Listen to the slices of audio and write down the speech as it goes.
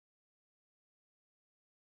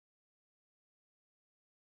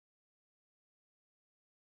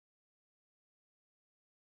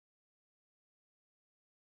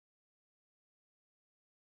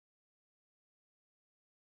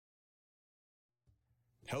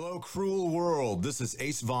Hello, cruel world. This is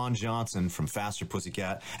Ace Vaughn Johnson from Faster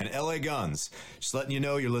Pussycat and LA Guns. Just letting you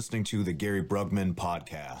know you're listening to the Gary Brugman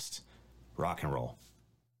podcast. Rock and roll.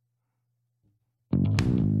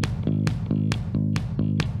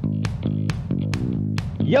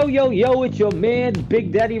 Yo, yo, yo, it's your man,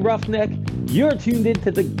 Big Daddy Roughneck. You're tuned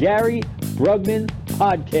into the Gary Brugman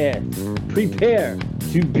podcast. Prepare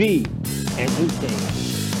to be entertained.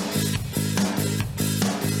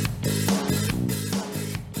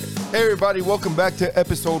 Hey everybody, welcome back to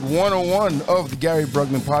episode 101 of the Gary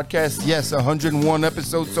Brugman podcast. Yes, 101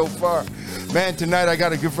 episodes so far. Man, tonight I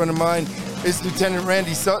got a good friend of mine. It's Lieutenant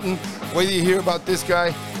Randy Sutton. Wait till you hear about this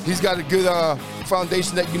guy. He's got a good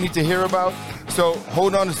foundation that you need to hear about. So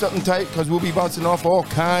hold on to something tight because we'll be bouncing off all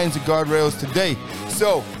kinds of guardrails today.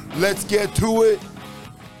 So let's get to it.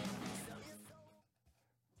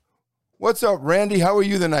 What's up, Randy? How are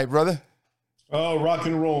you tonight, brother? Oh, rock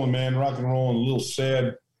and rolling, man. Rock and rolling. A little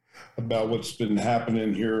sad about what's been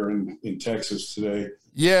happening here in Texas today.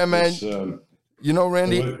 Yeah, man. You know,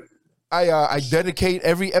 Randy, I dedicate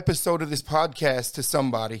every episode of this podcast to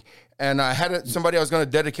somebody. And I had somebody I was going to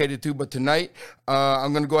dedicate it to, but tonight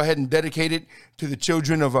I'm going to go ahead and dedicate it to the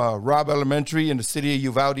children of Robb Elementary in the city of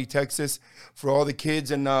Uvalde, Texas, for all the kids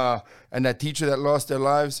and that teacher that lost their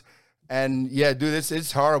lives. And yeah, dude,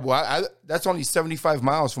 it's horrible. That's only 75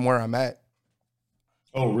 miles from where I'm at.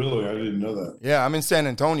 Oh, really? I didn't know that. Yeah, I'm in San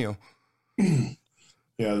Antonio.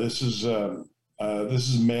 Yeah, this is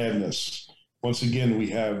madness. Once again, we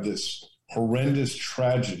have this horrendous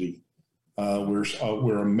tragedy where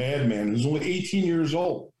a madman who's only 18 years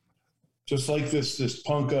old, just like this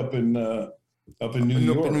punk up in New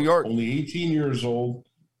York, only 18 years old,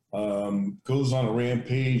 goes on a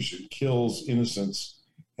rampage and kills innocents.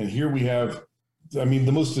 And here we have, I mean,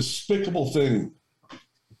 the most despicable thing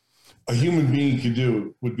a human being could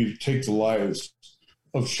do would be to take the lives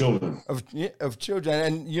of children. Of children.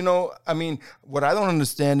 And, you know, I mean, what I don't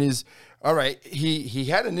understand is, all right, he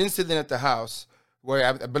had an incident at the house where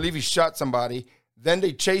I believe he shot somebody. Then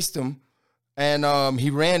they chased him, and he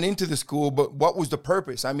ran into the school. But what was the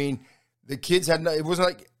purpose? I mean, the kids it wasn't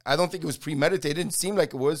like, I don't think it was premeditated. It didn't seem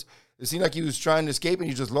like it was. It seemed like he was trying to escape, and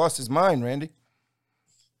he just lost his mind, Randy.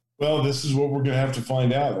 Well, this is what we're going to have to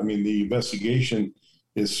find out. I mean, the investigation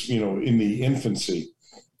is, in the infancy.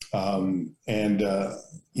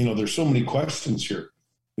 There's so many questions here.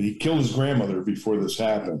 He killed his grandmother before this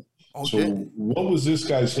happened. What was this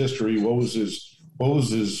guy's history? What was his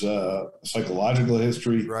psychological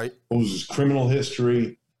history? Right. What was his criminal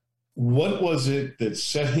history? What was it that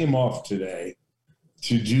set him off today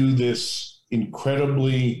to do this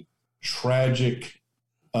incredibly tragic,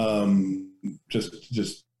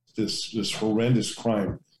 this horrendous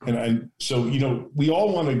crime? So we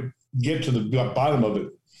all want to get to the bottom of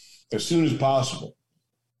it as soon as possible.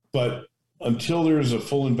 But until there is a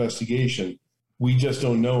full investigation, we just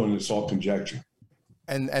don't know, and it's all conjecture.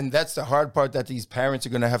 And that's the hard part that these parents are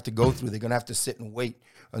going to have to go through. They're going to have to sit and wait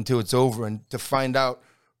until it's over and to find out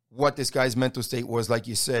what this guy's mental state was, like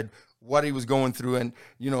you said, what he was going through. And,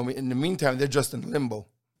 in the meantime, they're just in limbo.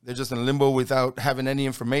 They're just in limbo without having any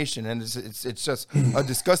information. And it's just a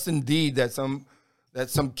disgusting deed that some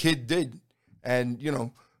kid did. And,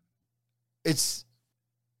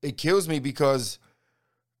 it kills me because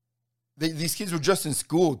these kids were just in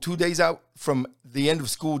school 2 days out from the end of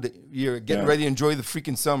school year, getting ready to enjoy the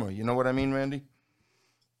freaking summer. You know what I mean, Randy?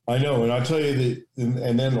 I know. And I tell you that,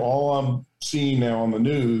 and then all I'm seeing now on the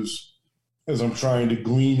news, as I'm trying to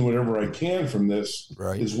glean whatever I can from this,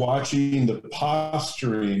 is watching the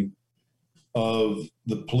posturing of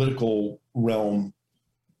the political realm.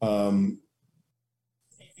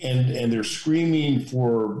 And they're screaming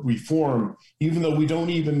for reform, even though we don't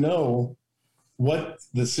even know what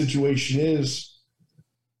the situation is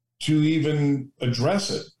to even address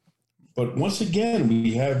it. But once again,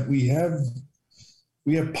 we have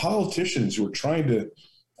politicians who are trying to,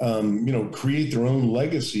 create their own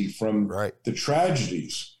legacy from the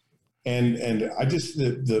tragedies, and I just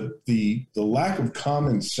the lack of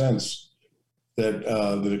common sense that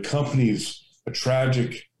accompanies a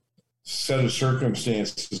tragic set of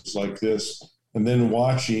circumstances like this, and then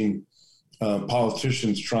watching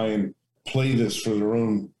politicians try and play this for their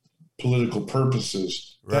own political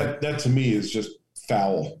purposes. That to me is just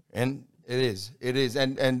foul. And it is.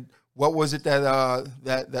 And what was it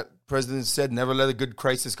that president said? Never let a good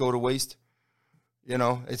crisis go to waste.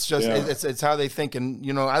 It's just it's how they think. And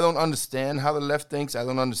I don't understand how the left thinks. I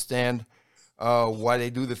don't understand why they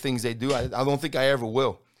do the things they do. I don't think I ever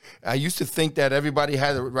will. I used to think that everybody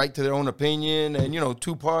had a right to their own opinion and,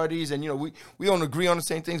 two parties and, we don't agree on the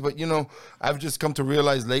same things. But, I've just come to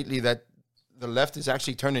realize lately that the left is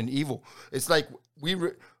actually turning evil. It's like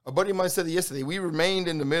a buddy of mine said it yesterday. We remained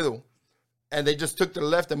in the middle, and they just took the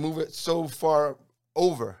left and moved it so far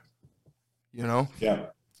over. You know? Yeah.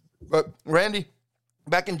 But Randy,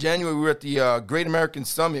 back in January, we were at the Great American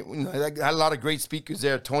Summit. I had a lot of great speakers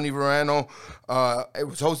there. Tony Verano. It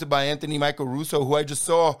was hosted by Anthony Michael Russo, who I just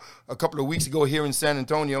saw a couple of weeks ago here in San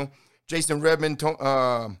Antonio. Jason Redmond,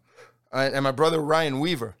 and my brother Ryan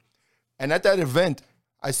Weaver. And at that event,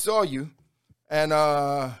 I saw you, and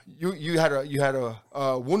you had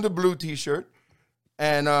a Wounded Blue T-shirt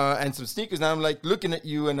and some sneakers. And I'm like looking at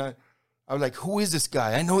you, and I was like, who is this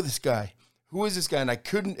guy? I know this guy. Who is this guy? And I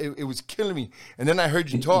couldn't, it was killing me. And then I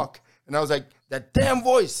heard you talk, and I was like, that damn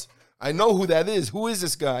voice. I know who that is. Who is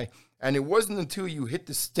this guy? And it wasn't until you hit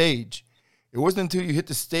the stage. It wasn't until you hit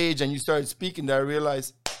the stage and you started speaking that I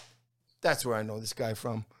realized that's where I know this guy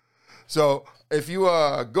from. So if you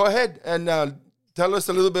go ahead and tell us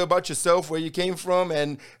a little bit about yourself, where you came from,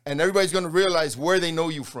 and everybody's going to realize where they know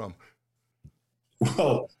you from.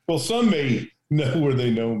 Well, some may know where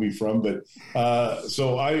they know me from, but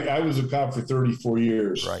so I was a cop for 34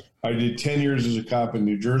 years. Right. I did 10 years as a cop in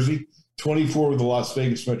New Jersey, 24 with the Las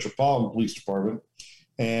Vegas Metropolitan Police Department,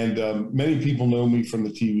 and many people know me from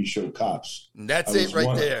the TV show Cops. That's it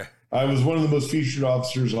right there. I was one of the most featured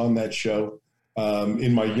officers on that show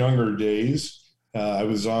in my younger days. I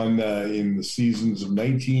was on in the seasons of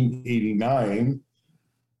 1989,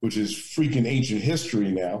 which is freaking ancient history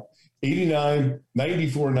now, 89,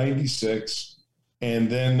 94, 96, and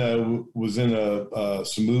then was in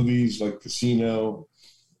some movies like Casino,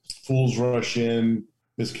 Fools Rush In,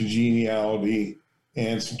 Miss Congeniality,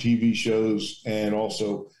 and some TV shows. And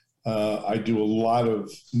also I do a lot of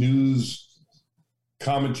news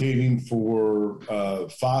commentating for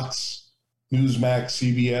Fox, Newsmax,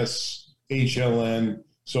 CBS, HLN.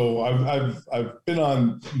 So I've been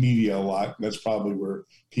on media a lot, and that's probably where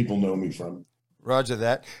people know me from. Roger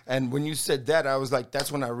that. And when you said that, I was like,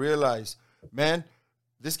 that's when I realized, man,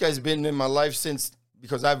 this guy's been in my life since,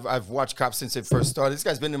 because I've watched Cops since it first started. This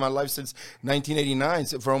guy's been in my life since 1989.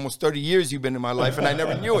 So for almost 30 years, you've been in my life, and I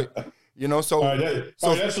never knew it. You know, so,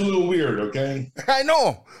 that's a little weird, okay? I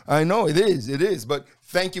know, it is. But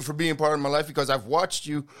thank you for being part of my life, because I've watched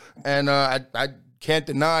you, and I can't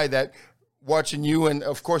deny that watching you, and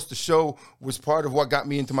of course the show, was part of what got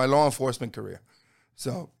me into my law enforcement career.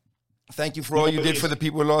 So thank you for all you did for the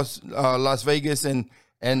people of Las Vegas and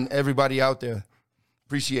everybody out there.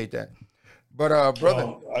 Appreciate that. But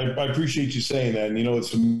brother, I appreciate you saying that. And you know,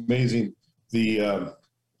 it's amazing the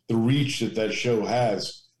reach that show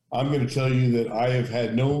has. I'm going to tell you that I have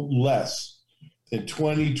had no less than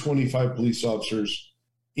 20, 25 police officers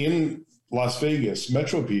in Las Vegas,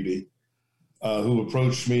 Metro PD, who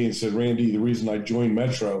approached me and said, Randy, the reason I joined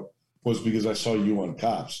Metro was because I saw you on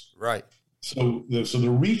Cops. Right. So the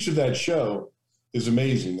reach of that show is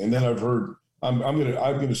amazing. And then I've heard, I'm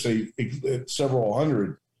going to say several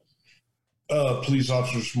hundred police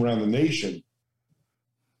officers from around the nation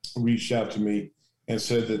reached out to me and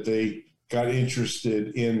said that they got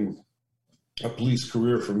interested in a police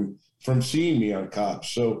career from seeing me on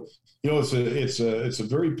Cops. So, you know, it's a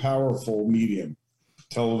very powerful medium,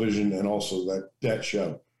 television, and also that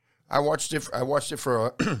show. I watched it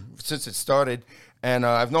for since it started, and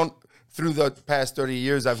I've known through the past 30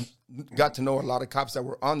 years, I've got to know a lot of cops that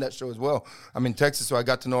were on that show as well. I'm in Texas, so I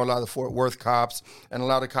got to know a lot of the Fort Worth cops and a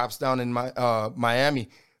lot of cops down in Miami.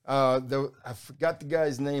 I forgot the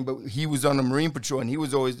guy's name, but he was on the Marine Patrol, and he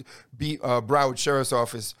was always Broward Sheriff's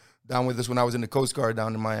Office down with us when I was in the Coast Guard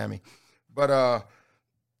down in Miami. But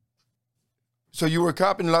so you were a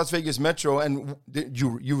cop in Las Vegas Metro, and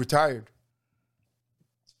you retired.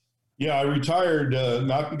 Yeah, I retired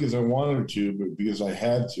not because I wanted to, but because I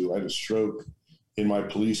had to. I had a stroke in my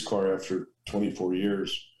police car after 24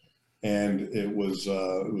 years, and it was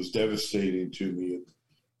devastating to me.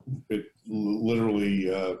 It literally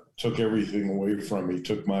took everything away from me.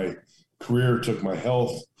 Took my career, took my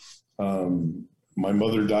health. My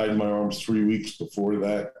mother died in my arms 3 weeks before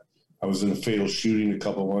that. I was in a fatal shooting a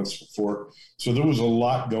couple of months before. So there was a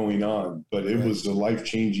lot going on, but it was a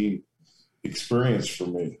life-changing experience for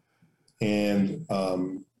me. And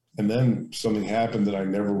then something happened that I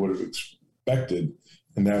never would have expected,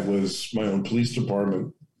 and that was my own police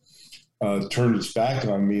department turned its back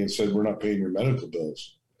on me and said, we're not paying your medical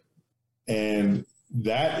bills. And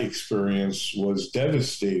that experience was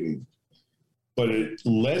devastating, but it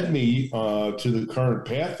led me to the current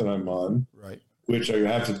path that I'm on, right? Which I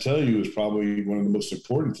have to tell you is probably one of the most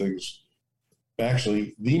important things,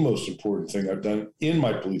 actually the most important thing I've done in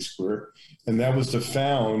my police career, and that was to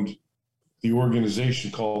found the organization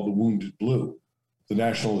called the Wounded Blue, the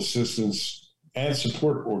National Assistance and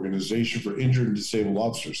support organization for injured and disabled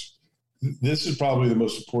officers. This is probably the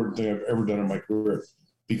most important thing I've ever done in my career,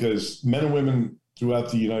 because men and women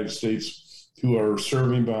throughout the United States who are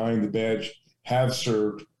serving behind the badge have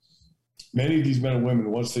served. Many of these men and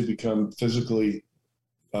women, once they become physically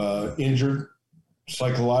injured,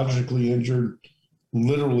 psychologically injured,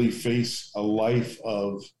 literally face a life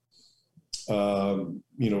of,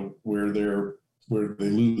 where they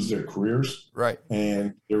lose their careers, right?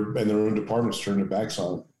 And their own departments turn their backs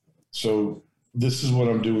on them. So this is what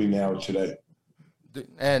I'm doing now today.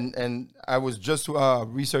 And I was just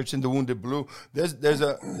researching the Wounded Blue. There's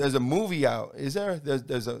a movie out. Is there?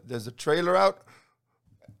 There's a trailer out.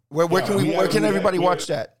 Where can everybody watch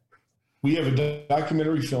that? We have a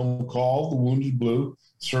documentary film called The Wounded Blue: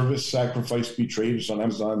 Service, Sacrifice, Betrayed. It's on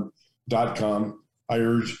Amazon.com. I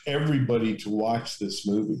urge everybody to watch this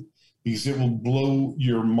movie because it will blow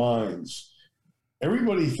your minds.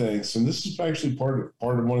 Everybody thinks, and this is actually part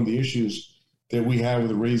of one of the issues that we have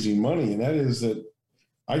with raising money, and that is that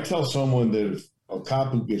I tell someone that if a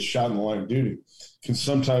cop who gets shot in the line of duty can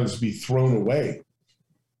sometimes be thrown away,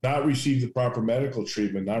 not receive the proper medical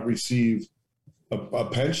treatment, not receive a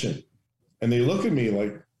pension. And they look at me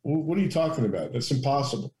like, well, what are you talking about? That's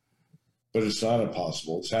impossible. But it's not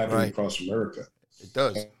impossible. It's happening across America. It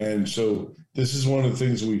does. And so this is one of the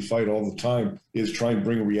things that we fight all the time, is trying to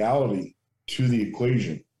bring reality to the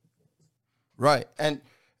equation. Right. And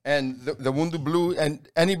the Wounded Blue, and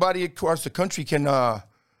anybody across the country can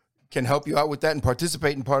help you out with that and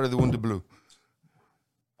participate in part of the Wounded Blue.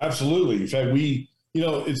 Absolutely. In fact,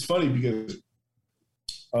 it's funny because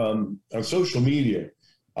on social media,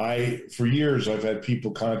 for years, I've had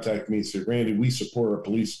people contact me and say, Randy, we support our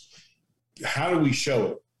police. How do we show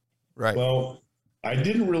it? Right. Well, I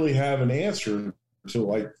didn't really have an answer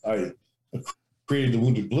until I created the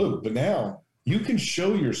Wounded Blue. But now you can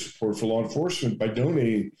show your support for law enforcement by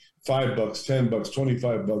donating $5, $10,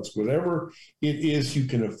 $25, whatever it is you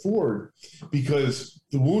can afford, because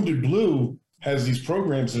the Wounded Blue has these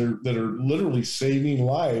programs that are literally saving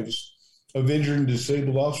lives of injured and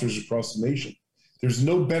disabled officers across the nation. There's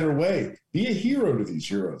no better way. Be a hero to these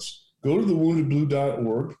heroes. Go to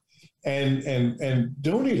thewoundedblue.org and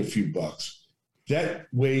donate a few bucks. That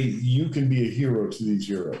way you can be a hero to these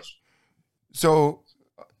heroes. So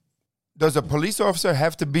does a police officer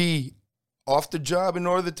have to be off the job in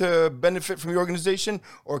order to benefit from your organization,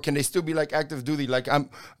 or can they still be like active duty? Like I'm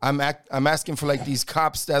asking for like these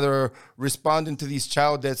cops that are responding to these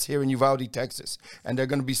child deaths here in Uvalde, Texas, and they're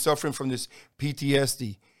going to be suffering from this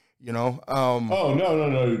PTSD. Oh,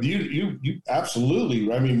 no. You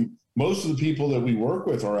absolutely. I mean, most of the people that we work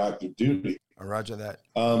with are active duty. Roger that.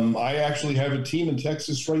 I actually have a team in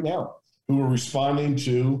Texas right now who are responding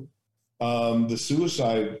to the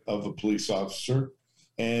suicide of a police officer.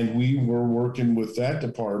 And we were working with that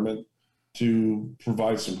department to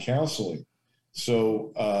provide some counseling.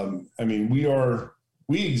 So,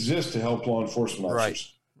 we exist to help law enforcement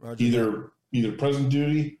officers, right. either present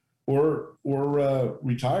duty or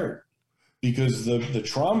retired, because the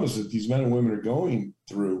traumas that these men and women are going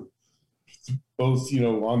through, both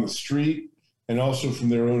on the street and also from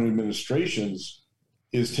their own administrations,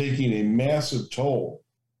 is taking a massive toll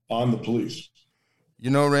on the police.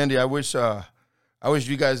 Randy, I wish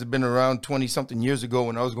you guys had been around 20-something years ago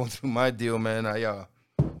when I was going through my deal, man. I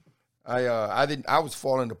was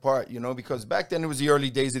falling apart, because back then it was the early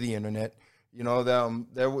days of the internet.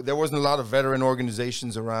 There wasn't a lot of veteran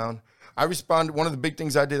organizations around. One of the big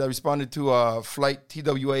things I did, I responded to flight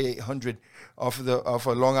TWA 800 off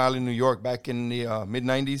of Long Island, New York, back in the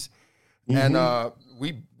mid-90s. Mm-hmm. And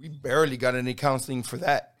we barely got any counseling for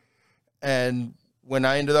that. And when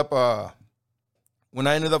I ended up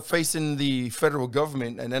facing the federal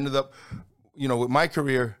government and ended up, with my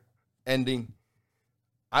career ending,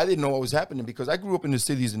 I didn't know what was happening, because I grew up in the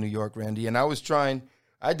cities of New York, Randy, and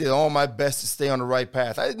I did all my best to stay on the right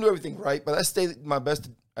path. I didn't do everything right, but I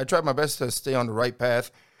tried my best to stay on the right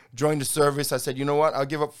path. Joined the service. I said, you know what? I'll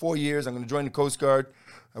give up 4 years. I'm going to join the Coast Guard.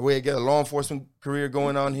 That way I get a law enforcement career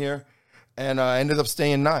going on here. And I ended up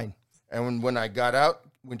staying 9. And when I got out,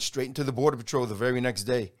 went straight into the Border Patrol the very next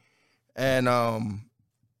day. And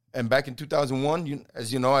back in 2001,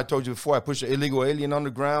 as you know, I told you before, I pushed an illegal alien on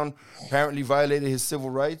the ground, apparently violated his civil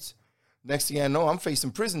rights. Next thing I know, I'm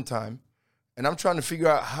facing prison time. And I'm trying to figure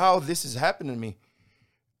out how this is happening to me.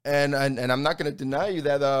 And I'm not going to deny you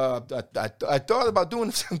that I thought about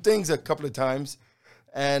doing some things a couple of times.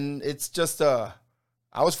 And it's just, I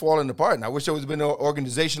was falling apart. And I wish there was been an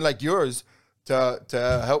organization like yours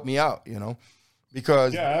to help me out,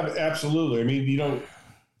 because. Yeah, absolutely. I mean,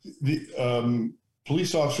 the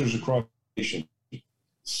police officers across the nation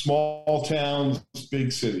small towns,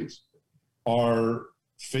 big cities are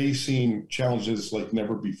facing challenges like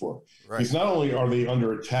never before. Right. Because not only are they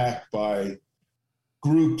under attack by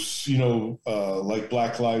groups, like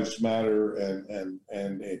Black Lives Matter and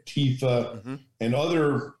Antifa and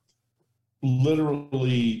other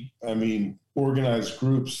literally, organized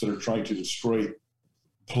groups that are trying to destroy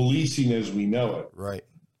policing as we know it. Right.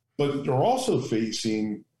 But they're also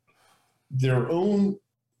facing their own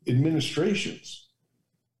administrations.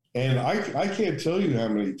 And I can't tell you how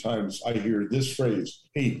many times I hear this phrase,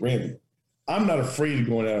 hey, Randy, I'm not afraid of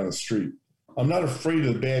going out on the street. I'm not afraid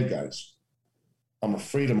of the bad guys. I'm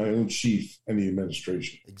afraid of my own chief and the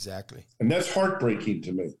administration. Exactly. And that's heartbreaking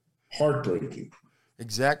to me. Heartbreaking.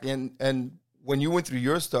 Exactly. And when you went through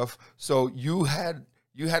your stuff, so you had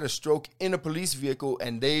a stroke in a police vehicle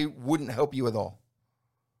and they wouldn't help you at all.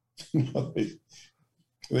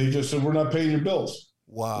 They just said, we're not paying your bills.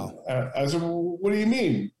 Wow. I said, well, what do you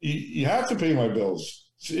mean? You have to pay my bills.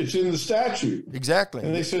 It's in the statute. Exactly.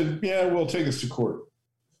 And they said, yeah, well, take us to court.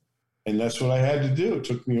 And that's what I had to do. It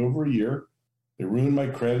took me over a year. They ruined my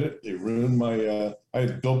credit. They ruined my, I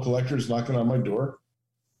had bill collectors knocking on my door.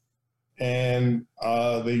 And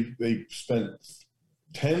they spent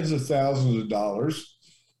tens of thousands of dollars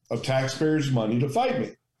of taxpayers' money to fight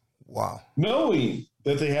me. Wow. Knowing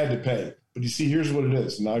that they had to pay. But you see, here's what it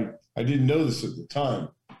is. And I didn't know this at the time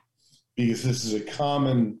because this is a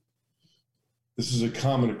common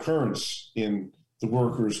occurrence in the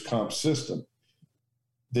workers' comp system.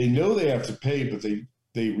 They know they have to pay, but they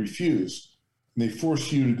refuse. And they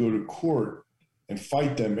force you to go to court and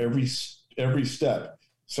fight them every step.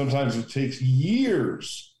 Sometimes it takes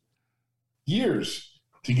years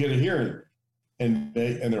to get a hearing. And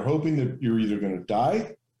they're hoping that you're either going to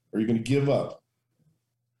die or you're going to give up.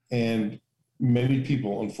 And many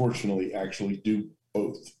people, unfortunately, actually do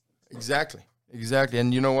both. Exactly.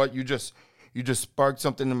 And you know what? You just sparked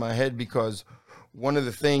something in my head because one of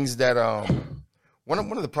the things that one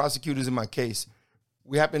of the prosecutors in my case,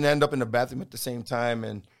 we happened to end up in the bathroom at the same time,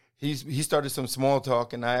 and he started some small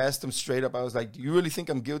talk, and I asked him straight up. I was like, "Do you really think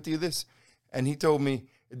I'm guilty of this?" And he told me,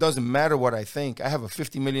 "It doesn't matter what I think. I have a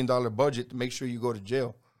 $50 million budget to make sure you go to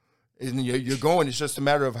jail. And you're going. It's just a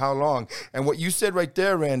matter of how long." And what you said right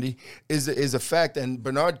there, Randy, is a fact. And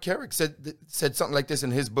Bernard Kerik said something like this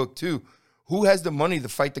in his book too. Who has the money to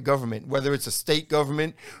fight the government? Whether it's a state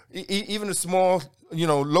government, even a small,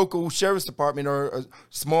 local sheriff's department or a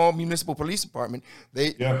small municipal police department.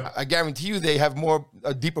 I guarantee you, they have more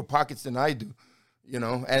deeper pockets than I do.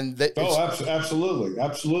 And absolutely.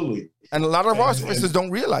 And a lot of officers don't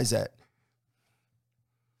realize that.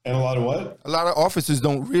 And a lot of what? A lot of officers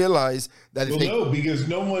don't realize that. No, because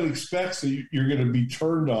no one expects that you're going to be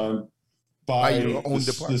turned on by your own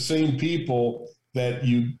the same people that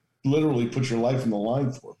you literally put your life in the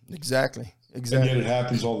line for. Exactly. And yet it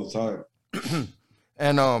happens all the time.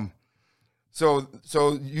 And so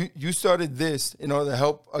you started this, to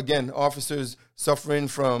help again officers suffering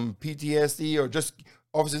from PTSD or just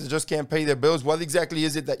officers that just can't pay their bills. What exactly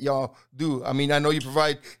is it that y'all do? I mean, I know you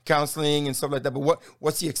provide counseling and stuff like that, but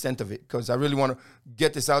what's the extent of it? Because I really want to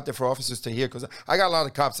get this out there for officers to hear, because I got a lot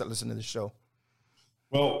of cops that listen to this show.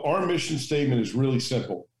 Well, our mission statement is really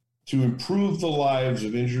simple: to improve the lives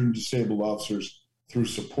of injured and disabled officers through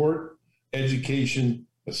support, education,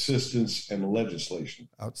 assistance, and legislation.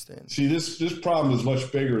 Outstanding. See, this problem is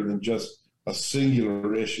much bigger than just a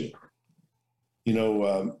singular issue.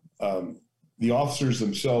 The officers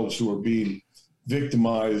themselves who are being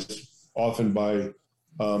victimized often by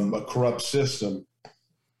a corrupt system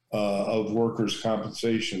of workers'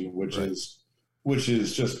 compensation, which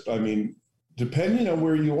is just, depending on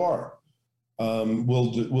where you are,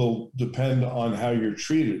 will depend on how you're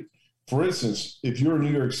treated. For instance, if you're a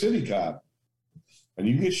New York City cop and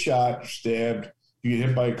you get shot, stabbed, you get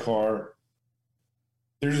hit by a car,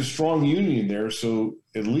 there's a strong union there, so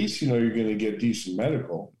at least you're going to get decent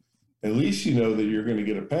medical. At least you know that you're going to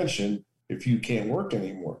get a pension if you can't work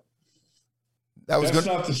anymore. That's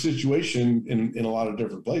not the situation in a lot of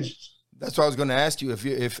different places. That's what I was going to ask you,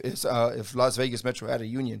 if Las Vegas Metro had a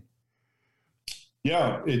union.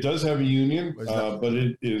 Yeah, it does have a union, but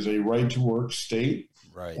it is a right-to-work state.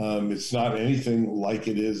 Right. It's not anything like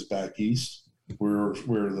it is back east, where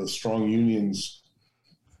the strong unions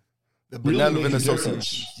really make a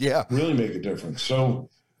difference. Yeah, really make a difference. So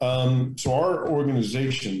our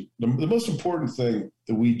organization, the most important thing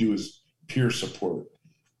that we do is peer support,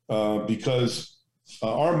 because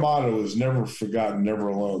our motto is never forgotten, never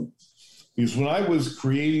alone. Because when I was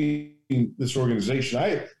creating this organization,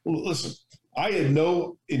 I had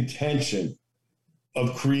no intention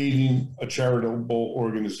of creating a charitable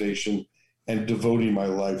organization and devoting my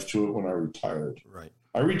life to it when I retired. Right.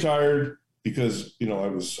 I retired because,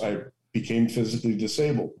 I became physically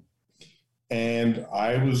disabled, and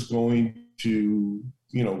I was going to,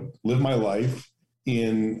 live my life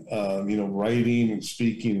in, writing and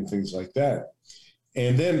speaking and things like that.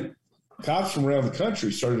 And then cops from around the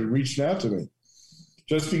country started reaching out to me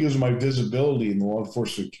just because of my visibility in the law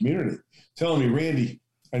enforcement community, telling me, Randy,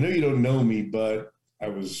 I know you don't know me, but I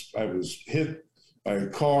was hit by a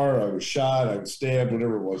car, I was shot, I was stabbed,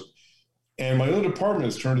 whatever it was. And my own department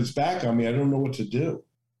has turned its back on me. I don't know what to do.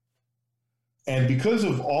 And because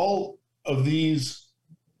of all of these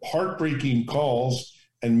heartbreaking calls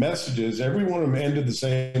and messages, every one of them ended the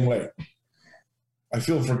same way. I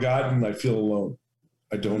feel forgotten. I feel alone.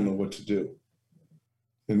 I don't know what to do.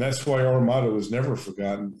 And that's why our motto is never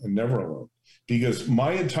forgotten and never alone. Because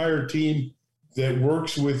my entire team that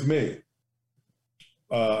works with me,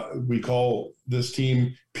 we call this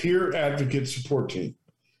team Peer Advocate Support Team,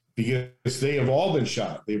 because they have all been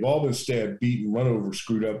shot. They've all been stabbed, beaten, run over,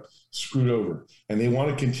 screwed up, screwed over. And they want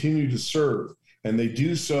to continue to serve. And they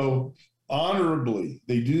do so honorably.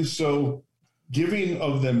 They do so giving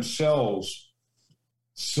of themselves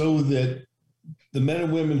so that the men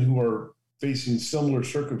and women who are facing similar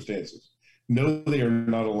circumstances know they are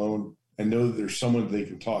not alone and know that there's someone they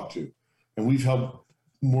can talk to. And we've helped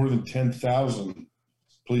more than 10,000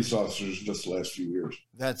 police officers just the last few years.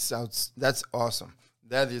 That's awesome.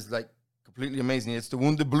 That is like completely amazing. It's the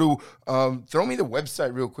Wounded Blue. Throw me the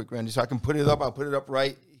website real quick, Randy, so I can put it up. I'll put it up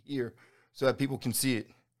right here so that people can see it.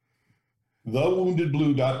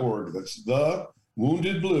 TheWoundedBlue.org. That's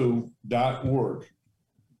TheWoundedBlue.org.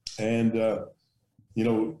 And,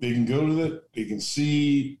 they can go to it. They can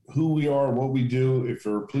see who we are, what we do. If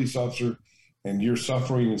you're a police officer and you're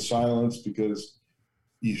suffering in silence because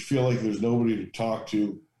you feel like there's nobody to talk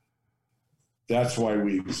to, that's why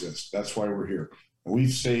we exist. That's why we're here. And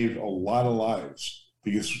we've saved a lot of lives,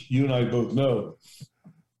 because you and I both know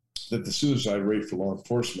that the suicide rate for law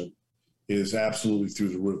enforcement is absolutely through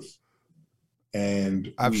the roof.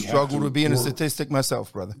 And I've struggled with being a statistic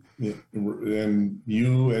myself, brother. Yeah, and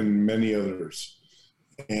you and many others.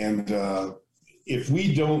 And if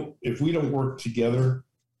we don't work together,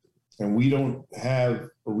 and we don't have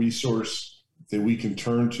a resource that we can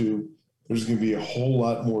turn to, there's going to be a whole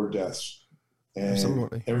lot more deaths. And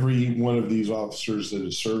Absolutely. Every one of these officers that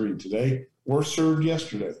is serving today or served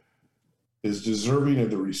yesterday is deserving of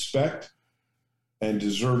the respect and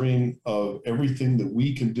deserving of everything that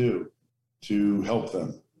we can do to help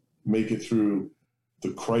them make it through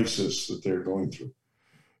the crisis that they're going through.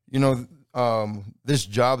 This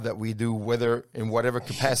job that we do, whether in whatever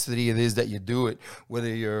capacity it is that you do it, whether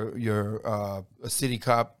you're a city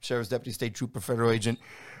cop, sheriff's deputy, state trooper, federal agent,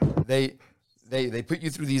 they put you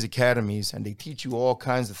through these academies and they teach you all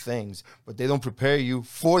kinds of things, but they don't prepare you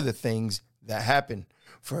for the things that happen,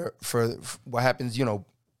 for what happens,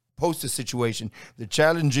 post a situation, the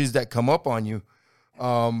challenges that come up on you.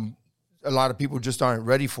 A lot of people just aren't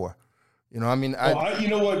ready for. You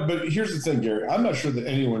know what? But here's the thing, Gary. I'm not sure that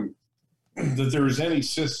there is any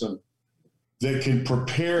system that can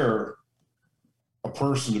prepare a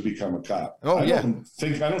person to become a cop. I don't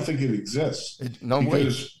think it exists.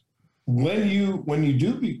 Because when you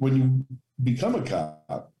become a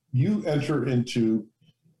cop, you enter into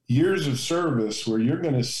years of service where you're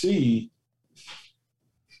going to see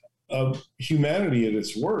humanity at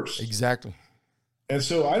its worst. Exactly. And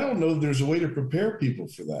so I don't know if there's a way to prepare people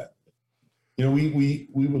for that. We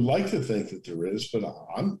would like to think that there is, but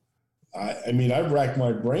I've racked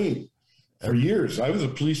my brain for years. I was a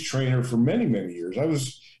police trainer for many, many years. I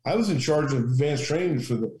was in charge of advanced training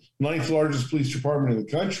for the 9th largest police department in the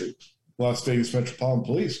country, Las Vegas Metropolitan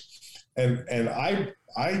Police. And I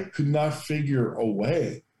could not figure a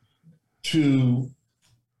way to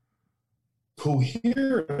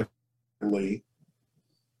coherently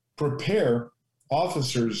prepare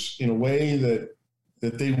officers in a way that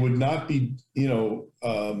they would not be,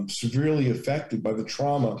 severely affected by the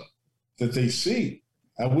trauma that they see.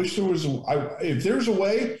 I wish there was if there's a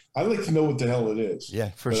way, I'd like to know what the hell it is.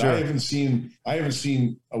 Yeah, for sure. I haven't seen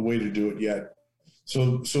a way to do it yet.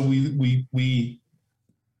 So we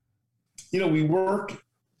work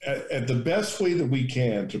at the best way that we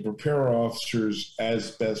can to prepare our officers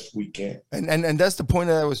as best we can. And that's the point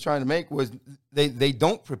that I was trying to make, was they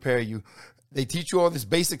don't prepare you. They teach you all this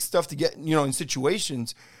basic stuff to get, in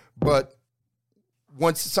situations, but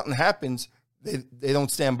once something happens, they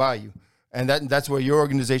don't stand by you. And that's where your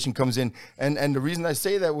organization comes in. And the reason I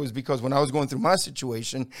say that was because when I was going through my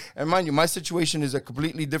situation, and mind you, my situation is a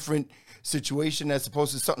completely different situation as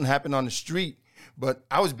opposed to something happened on the street, but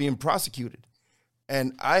I was being prosecuted.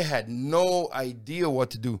 And I had no idea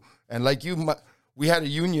what to do. And like you, we had a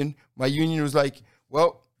union. My union was like,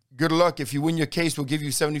 well, good luck. If you win your case, we'll give you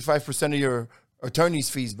 75% of your attorney's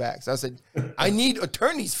fees back. So I said, I need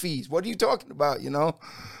attorney's fees. What are you talking about, you know?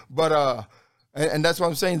 But, and that's what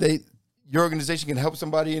I'm saying. Your organization can help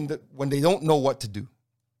somebody when they don't know what to do.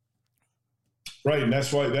 Right, and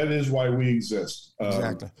that is why we exist.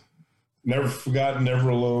 Exactly. Never forgotten, never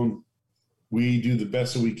alone. We do the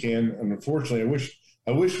best that we can, and unfortunately,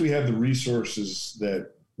 I wish we had the resources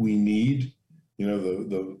that we need. You know,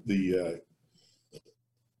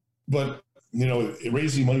 but you know,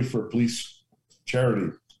 raising money for a police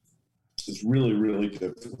charity is really, really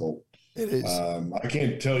difficult. It is. I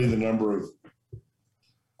can't tell you the number of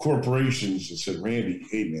corporations that said, "Randy,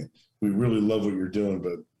 hey man, we really love what you're doing,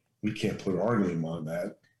 but we can't put our name on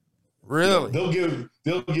that." Really? They'll give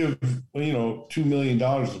you know, $2 million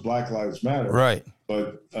to Black Lives Matter, right?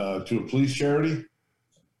 But to a police charity,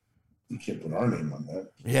 you can't put our name on that.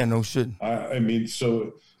 Yeah, no shit. I mean,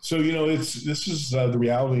 so you know, this is the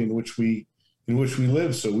reality in which we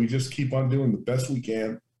live. So we just keep on doing the best we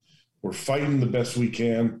can. We're fighting the best we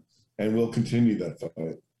can, and we'll continue that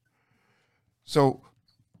fight. So,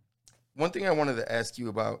 one thing I wanted to ask you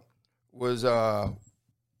about was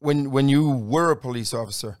when you were a police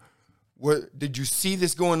officer, did you see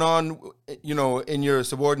this going on, you know, in your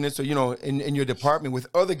subordinates or, you know, in your department with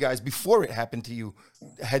other guys before it happened to you?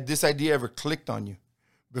 Had this idea ever clicked on you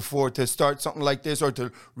before to start something like this or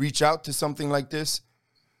to reach out to something like this?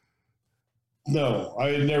 No, I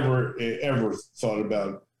had never, ever thought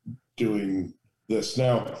about doing this.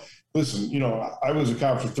 Now, listen, you know, I was a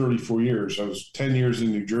cop for 34 years. I was 10 years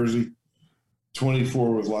in New Jersey,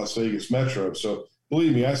 24 with Las Vegas Metro. So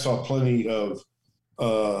believe me, I saw plenty of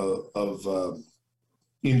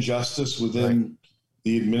injustice within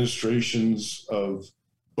the administrations of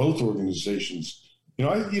both organizations. You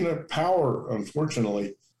know, power,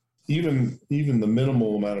 unfortunately, even the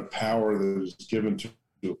minimal amount of power that is given to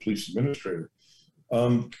a police administrator,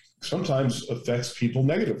 sometimes affects people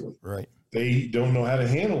negatively. Right. They don't know how to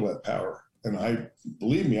handle that power. And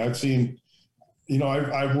believe me, I've seen, you know,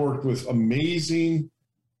 I've worked with amazing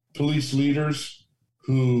police leaders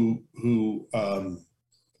who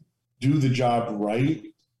do the job right,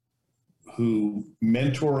 who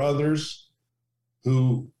mentor others,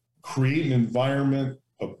 who create an environment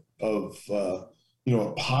of you know,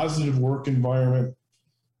 a positive work environment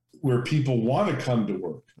where people want to come to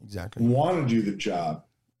work, exactly, want to do the job,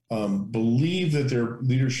 believe that their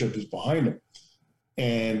leadership is behind them.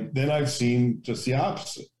 And then I've seen just the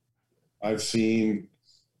opposite. I've seen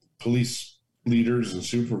police leaders and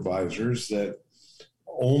supervisors that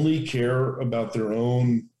only care about their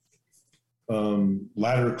own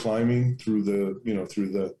ladder climbing through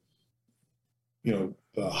the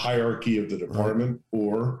hierarchy of the department, right.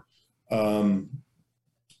 Or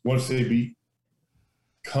once they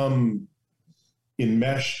become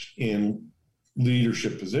enmeshed in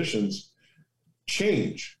leadership positions,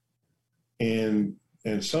 change and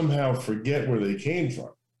somehow forget where they came from.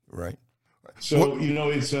 Right. So, you know,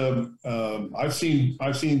 it's I've seen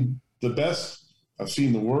the best, I've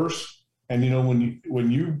seen the worst. And, you know,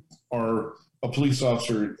 when you are a police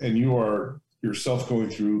officer and you are yourself going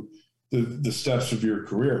through the steps of your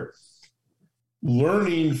career,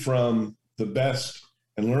 learning from the best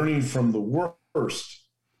and learning from the worst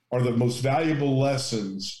are the most valuable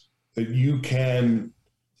lessons that you can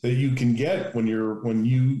get when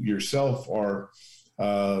you yourself are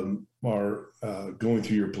going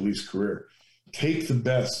through your police career. Take the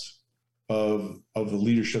best of the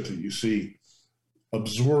leadership that you see,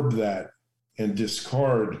 absorb that, and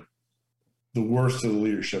discard the worst of the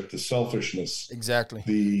leadership, the selfishness, exactly,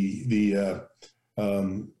 the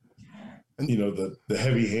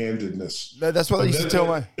heavy-handedness. That's what I used to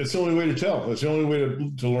tell It's the only way to tell. It's the only way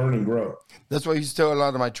to learn and grow. That's what I used to tell a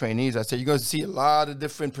lot of my trainees. I said, you're going to see a lot of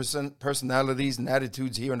different personalities and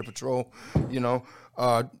attitudes here on the patrol. You know,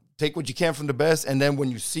 take what you can from the best, and then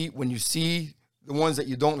when you see the ones that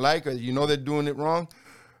you don't like or you know they're doing it wrong,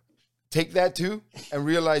 take that too and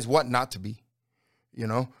realize what not to be. You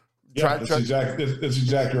know. Yeah, that's exactly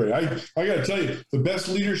right. I got to tell you, the best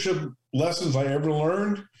leadership lessons I ever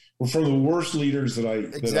learned were from the worst leaders that I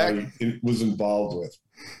was involved with.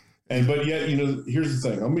 But yet, you know, here's the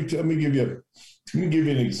thing. Let me give you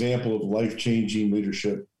an example of a life-changing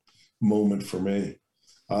leadership moment for me.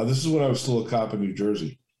 This is when I was still a cop in New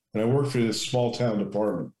Jersey, and I worked for this small town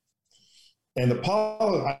department. And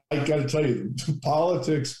I got to tell you, the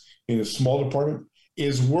politics in a small department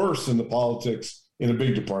is worse than the politics in a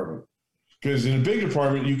big department, because in a big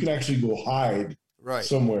department you can actually go hide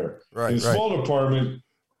somewhere. Right. In a small department,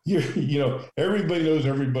 everybody knows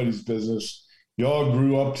everybody's business. You all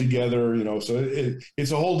grew up together, so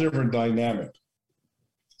it's a whole different dynamic.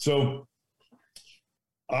 So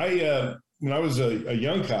when I was a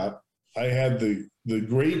young cop, I had the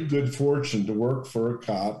great good fortune to work for a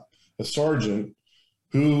cop, a sergeant,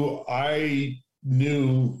 who I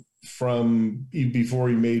knew from before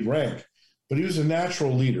he made rank. But he was a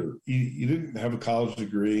natural leader. He didn't have a college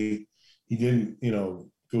degree. He didn't,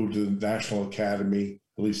 go to the National Academy,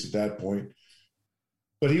 at least at that point.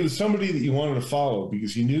 But he was somebody that you wanted to follow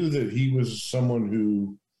because you knew that he was someone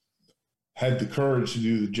who had the courage to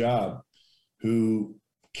do the job, who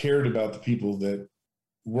cared about the people that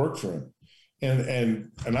worked for him.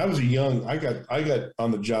 And I was I got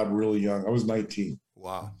on the job really young. I was 19.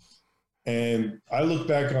 Wow. And I look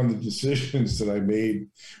back on the decisions that I made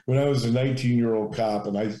when I was a 19-year-old cop,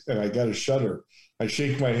 and I got a shudder. I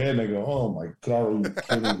shake my head and I go, "Oh my God, are you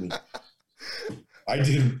kidding me?" I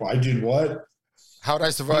did what? How'd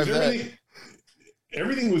I survive that?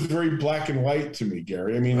 Everything was very black and white to me,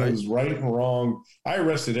 Gary. I mean, It was right and wrong. I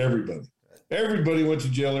arrested everybody. Everybody went to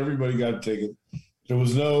jail. Everybody got a ticket. There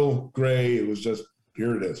was no gray. It was just,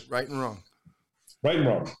 here it is. Right and wrong. Right and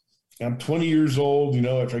wrong. I'm 20 years old,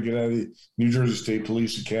 after I get out of the New Jersey State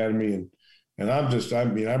Police Academy, and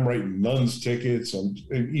I'm writing nuns tickets, and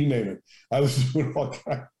you name it. I was doing all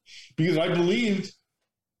kinds because I believed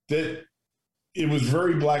that it was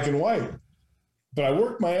very black and white, but I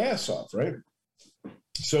worked my ass off, right?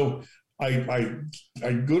 So I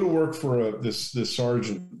go to work for this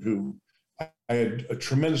sergeant who I had a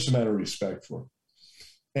tremendous amount of respect for,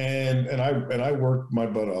 and I worked my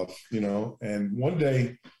butt off, and one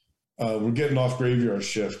day. We're getting off graveyard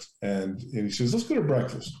shift, and he says, "Let's go to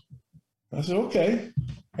breakfast." I said, "Okay."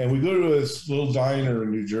 And we go to this little diner in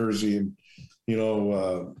New Jersey, and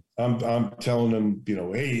I'm telling him,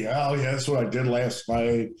 "Hey, Al, yeah, that's what I did last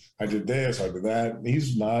night. I did this, I did that." And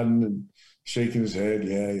he's nodding and shaking his head,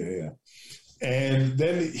 yeah. And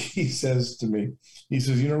then he says to me, he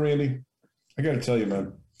says, "Randy, I got to tell you,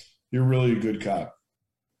 man, you're really a good cop."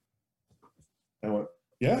 I went,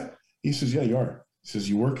 "Yeah?" He says, "Yeah, you are." He says,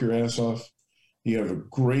 "You work your ass off. You have a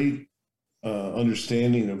great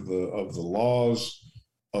understanding of the laws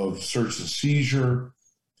of search and seizure.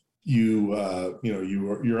 You're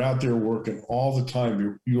out there working all the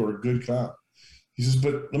time. You are a good cop." He says,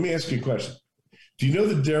 "But let me ask you a question. Do you know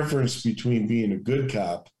the difference between being a good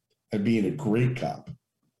cop and being a great cop?"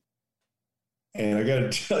 And I got to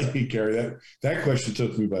tell you, Gary, that question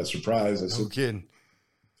took me by surprise. I said, "No kidding."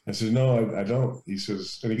 I said, "No, I don't." He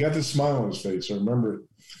says, and he got this smile on his face. I remember it.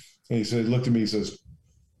 And he said, looked at me, he says,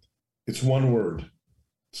 "It's one word.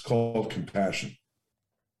 It's called compassion."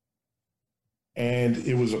 And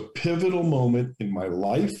it was a pivotal moment in my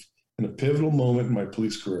life and a pivotal moment in my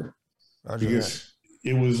police career. Because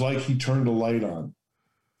it was like he turned a light on.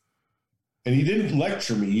 And he didn't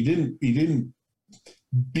lecture me. He didn't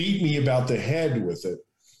beat me about the head with it.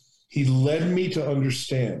 He led me to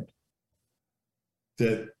understand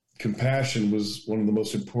that compassion was one of the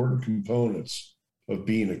most important components of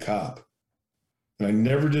being a cop. And I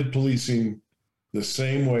never did policing the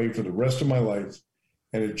same way for the rest of my life.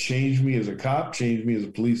 And it changed me as a cop, changed me as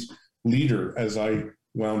a police leader as I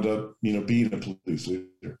wound up, being a police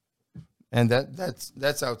leader. And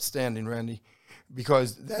that's outstanding, Randy,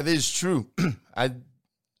 because that is true. I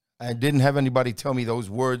didn't have anybody tell me those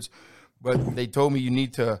words, but they told me you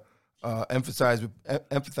need to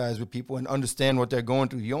empathize with people and understand what they're going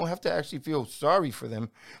through. You don't have to actually feel sorry for them.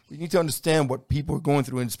 You need to understand what people are going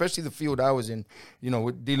through, and especially the field I was in,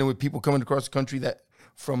 dealing with people coming across the country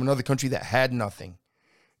from another country that had nothing.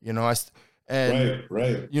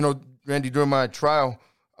 Right. Randy, during my trial,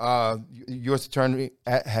 U.S. attorney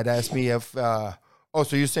had asked me if, so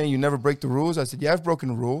you're saying you never break the rules? I said, yeah, I've broken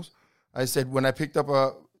the rules. I said, when I picked up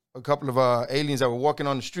a couple of aliens that were walking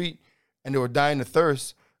on the street and they were dying of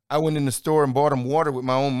thirst, I went in the store and bought them water with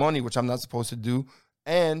my own money, which I'm not supposed to do,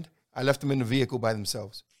 and I left them in the vehicle by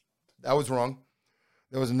themselves. That was wrong.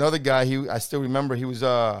 There was another guy, I still remember,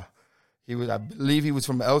 I believe he was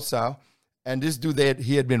from El Sal, and this dude,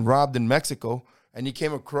 he had been robbed in Mexico, and he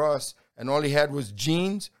came across, and all he had was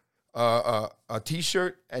jeans, a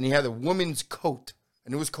T-shirt, and he had a woman's coat,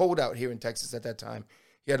 and it was cold out here in Texas at that time.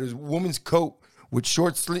 He had his woman's coat with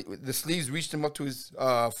short sleeves. The sleeves reached him up to his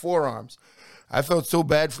forearms. I felt so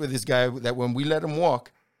bad for this guy that when we let him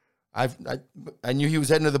walk, I knew he was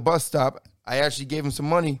heading to the bus stop. I actually gave him some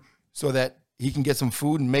money so that he can get some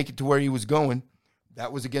food and make it to where he was going.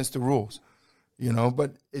 That was against the rules,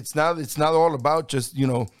 But it's not all about just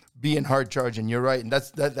being hard charging. You're right, and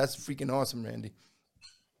that's freaking awesome, Randy.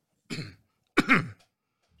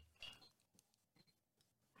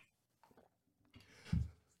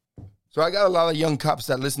 So I got a lot of young cops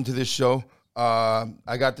that listen to this show.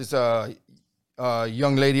 I got this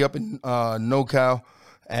young lady up in NoCal,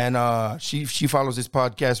 and she follows this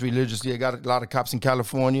podcast religiously. I got a lot of cops in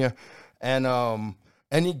California, and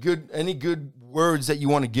any good words that you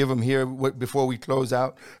want to give them here before we close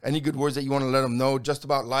out? Any good words that you want to let them know just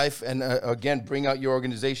about life, and again, bring out your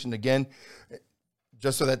organization again,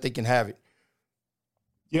 just so that they can have it.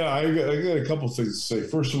 Yeah, I got a couple things to say.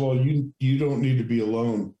 First of all, you don't need to be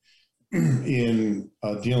alone in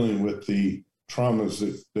dealing with the traumas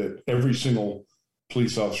that every single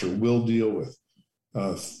police officer will deal with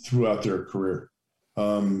throughout their career.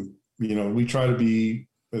 We try to be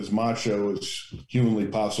as macho as humanly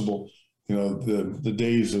possible. The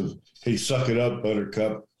days of, hey, suck it up,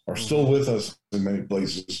 buttercup, are still with us in many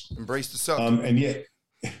places. Embrace the suck. And yet,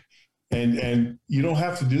 and you don't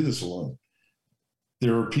have to do this alone.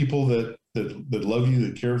 There are people that love you,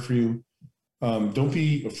 that care for you. Don't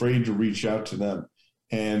be afraid to reach out to them.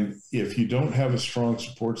 And if you don't have a strong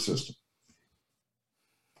support system,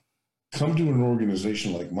 come to an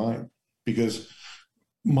organization like mine, because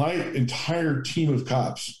my entire team of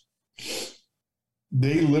cops,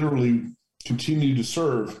 they literally continue to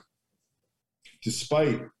serve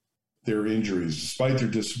despite their injuries, despite their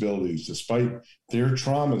disabilities, despite their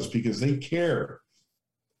traumas, because they care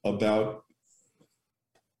about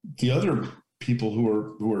the other people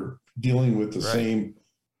who are dealing with the same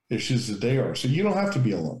issues that they are. So you don't have to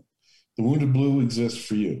be alone. The Wounded Blue exists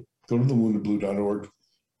for you. Go to thewoundedblue.org,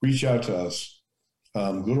 reach out to us,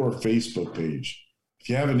 go to our Facebook page. If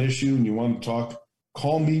you have an issue and you want to talk,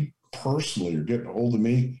 call me personally or get a hold of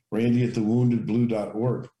me, Randy at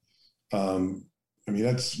thewoundedblue.org.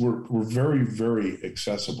 We're very, very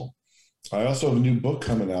accessible. I also have a new book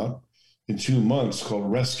coming out in 2 months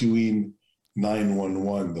called Rescuing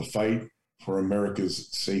 911, The Fight for America's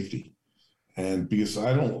Safety. And because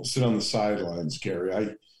I don't sit on the sidelines,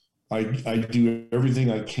 Gary, I do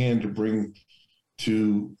everything I can to bring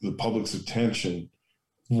to the public's attention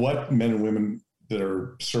what men and women that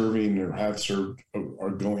are serving or have served are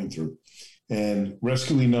going through. And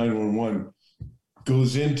Rescuing 911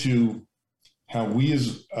 goes into how we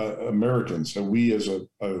as Americans, how we as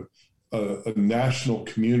a national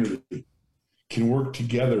community can work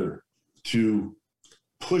together to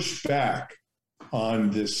push back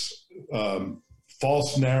on this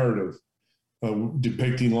false narrative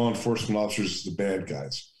depicting law enforcement officers as the bad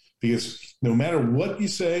guys. Because no matter what you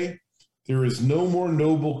say, there is no more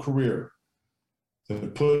noble career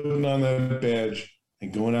than putting on that badge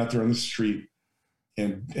and going out there on the street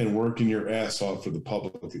and working your ass off for the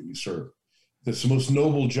public that you serve. That's the most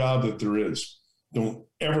noble job that there is. Don't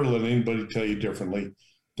ever let anybody tell you differently.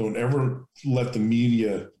 Don't ever let the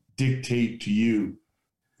media dictate to you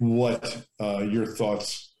what your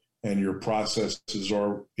thoughts and your processes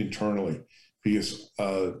are internally. Because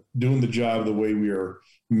doing the job the way we are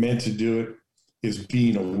meant to do it is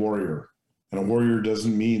being a warrior. And a warrior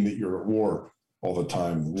doesn't mean that you're at war all the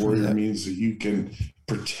time. A warrior means that you can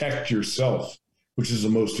protect yourself, which is the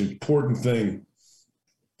most important thing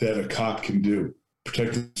that a cop can do.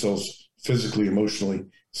 Protect themselves physically, emotionally,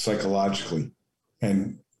 psychologically,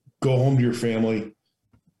 and go home to your family,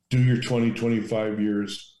 do your 20, 25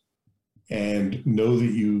 years, and know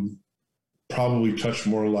that you probably touched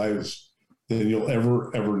more lives than you'll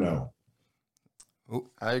ever know.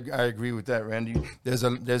 I agree with that, Randy. There's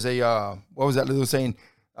a what was that little saying?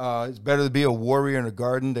 It's better to be a warrior in a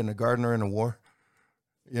garden than a gardener in a war.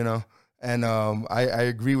 And I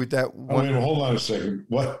agree with that. Hold on a second.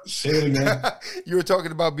 What? Say it again. You were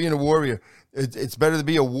talking about being a warrior. It's better to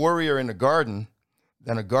be a warrior in a garden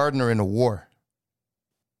than a gardener in a war.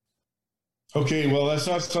 Okay, well, that's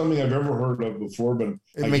not something I've ever heard of before, but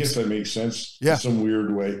I guess that makes sense in some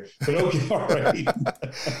weird way. But okay, all right.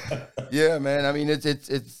 Yeah, man. I mean,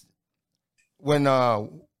 it's when I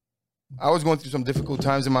was going through some difficult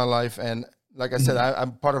times in my life, and like I said,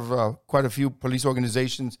 I'm part of quite a few police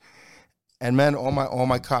organizations. And man, all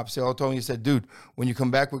my cops, they all told me, they said, dude, when you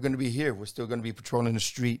come back, we're going to be here. We're still going to be patrolling the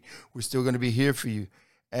street. We're still going to be here for you.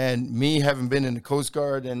 And me having been in the Coast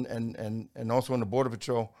Guard and also in the Border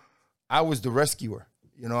Patrol, I was the rescuer.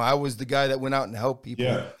 I was the guy that went out and helped people.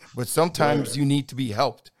 Yeah. But sometimes you need to be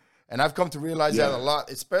helped. And I've come to realize that a lot,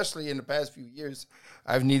 especially in the past few years.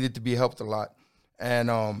 I've needed to be helped a lot. And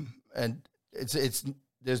it's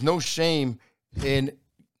there's no shame in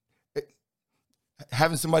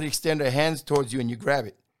having somebody extend their hands towards you and you grab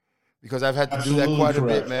it, because I've had to do that quite a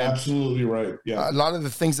bit, man. Absolutely right. Yeah. A lot of the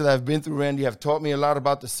things that I've been through, Randy, have taught me a lot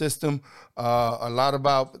about the system, a lot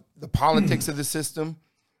about the politics of the system,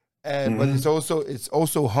 and but it's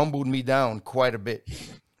also humbled me down quite a bit.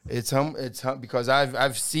 It's because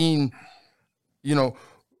I've seen, you know,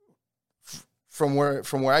 from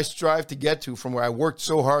where I strive to get to, from where I worked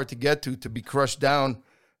so hard to get to be crushed down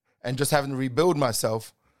and just having to rebuild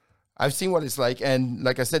myself. I've seen what it's like. And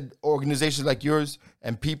like I said, organizations like yours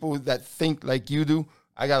and people that think like you do,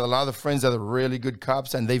 I got a lot of friends that are really good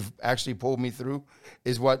cops, and they've actually pulled me through,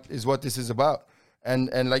 is what this is about.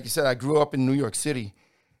 And like you said, I grew up in New York City.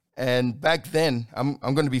 And back then, I'm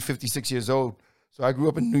going to be 56 years old. So I grew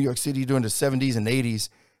up in New York City during the 70s and 80s.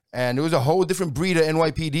 And it was a whole different breed of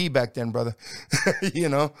NYPD back then, brother. You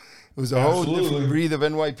know, it was a whole different breed of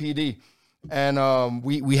NYPD. And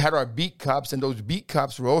we had our beat cops, and those beat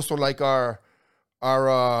cops were also like our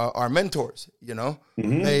mentors. You know,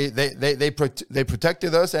 they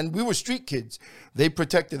protected us, and we were street kids. They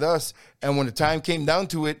protected us, and when the time came down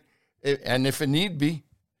to it, and if it need be,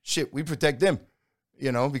 shit, we protect them.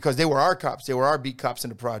 You know, because they were our cops, they were our beat cops in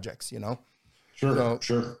the projects. You know,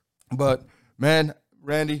 Sure. But man,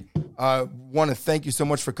 Randy, I want to thank you so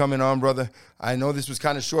much for coming on, brother. I know this was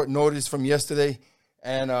kind of short notice from yesterday,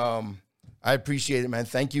 and I appreciate it, man.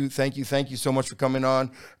 Thank you so much for coming on.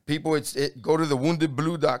 People, go to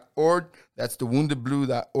thewoundedblue.org. That's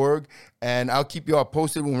thewoundedblue.org, and I'll keep you all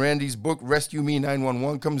posted when Randy's book, Rescue Me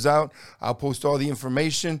 911, comes out. I'll post all the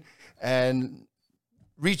information, and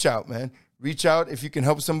reach out, man. Reach out if you can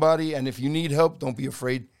help somebody, and if you need help, don't be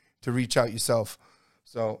afraid to reach out yourself.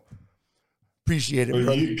 So appreciate it,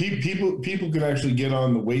 brother. People can actually get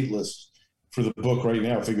on the wait list for the book right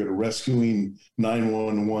now if they go to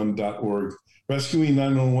rescuing911.org.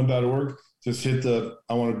 Rescuing911.org. Just hit the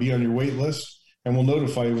I want to be on your wait list, and we'll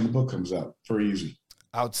notify you when the book comes out. Very easy.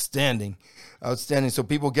 Outstanding. So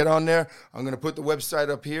people get on there. I'm going to put the website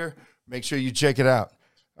up here. Make sure you check it out.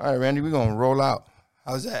 All right, Randy, we're going to roll out.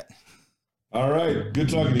 How's that? All right. Good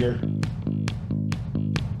talking to you.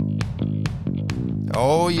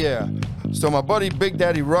 Oh, yeah. So my buddy Big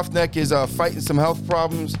Daddy Roughneck is fighting some health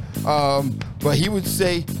problems. But he would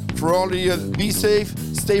say, for all of you, be safe,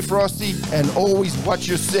 stay frosty, and always watch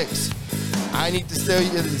your six. I need to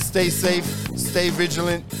stay safe, stay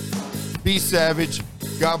vigilant, be savage.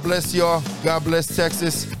 God bless y'all. God bless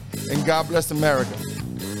Texas. And God bless America.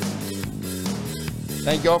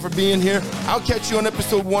 Thank y'all for being here. I'll catch you on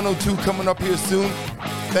episode 102 coming up here soon.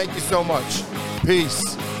 Thank you so much.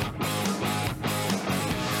 Peace.